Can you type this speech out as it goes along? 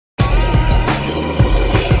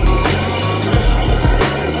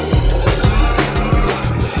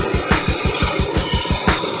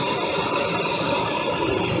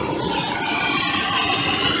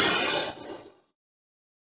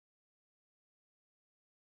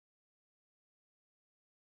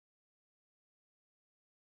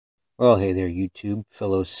Well, hey there, YouTube,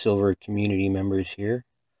 fellow Silver community members here.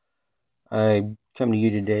 I come to you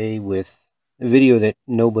today with a video that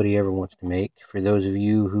nobody ever wants to make. For those of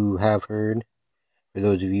you who have heard, for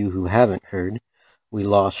those of you who haven't heard, we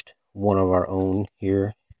lost one of our own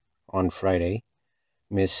here on Friday,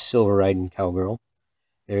 Miss Silver Ridin CowGirl.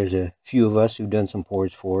 There's a few of us who've done some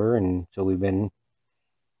pours for her, and so we've been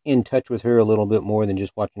in touch with her a little bit more than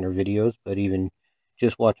just watching her videos, but even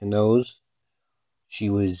just watching those, she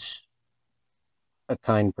was a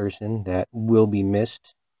kind person that will be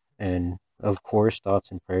missed. And of course, thoughts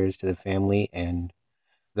and prayers to the family and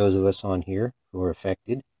those of us on here who are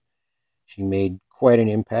affected. She made quite an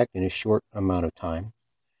impact in a short amount of time.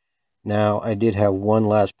 Now, I did have one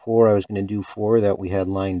last pour I was going to do for her that we had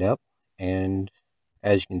lined up. And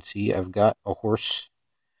as you can see, I've got a horse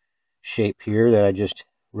shape here that I just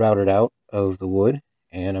routed out of the wood.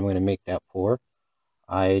 And I'm going to make that pour.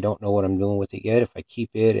 I don't know what I'm doing with it yet. If I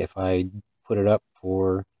keep it, if I put it up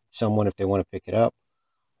for someone if they want to pick it up,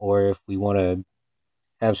 or if we want to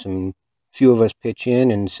have some few of us pitch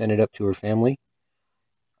in and send it up to her family.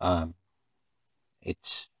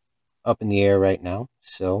 It's up in the air right now,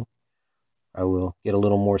 so I will get a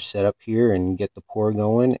little more set up here and get the pour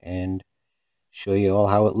going and show you all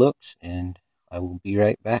how it looks, and I will be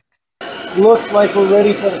right back. Looks like we're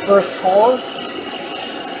ready for the first pour.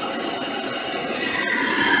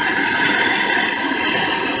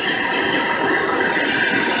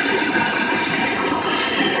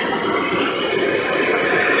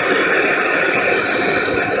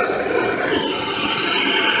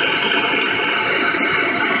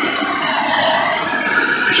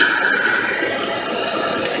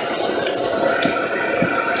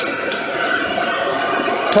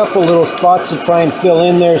 Couple little spots to try and fill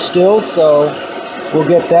in there still, so we'll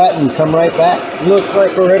get that and come right back. Looks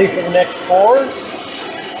like we're ready for the next pour.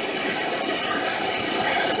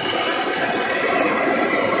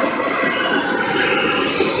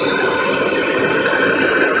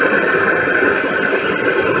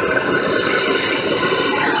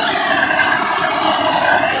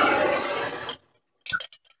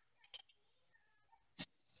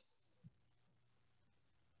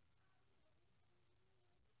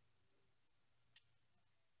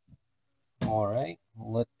 Alright,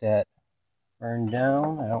 we'll let that burn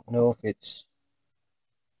down. I don't know if it's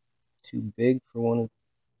too big for one of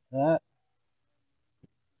that.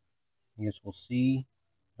 I guess we'll see.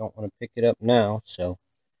 Don't want to pick it up now, so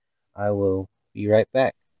I will be right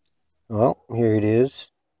back. Well, here it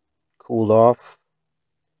is. Cooled off.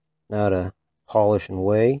 Now to polish and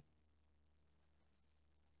weigh.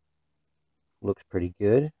 Looks pretty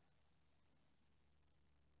good.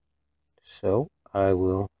 So I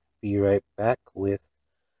will be right back with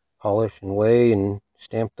polish and weigh and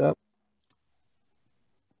stamped up.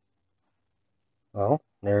 Well,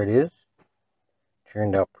 there it is.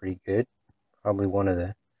 Turned out pretty good. Probably one of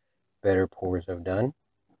the better pours I've done.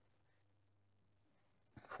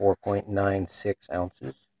 4.96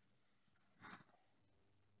 ounces.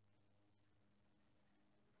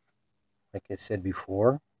 Like I said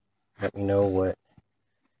before, let me know what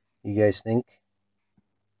you guys think.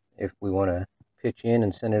 If we want to pitch in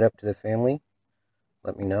and send it up to the family,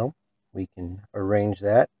 let me know. We can arrange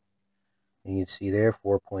that. And you can see there,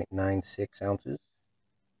 4.96 ounces.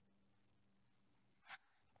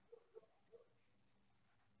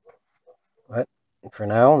 But for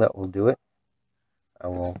now, that will do it. I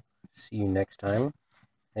will see you next time.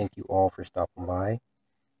 Thank you all for stopping by.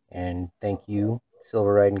 And thank you,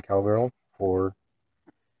 Silver Ridin CowGirl, for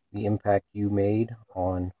the impact you made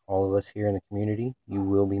on all of us here in the community. You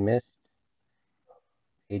will be missed.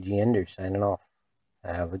 AG Ender signing off.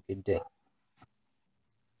 Have a good day.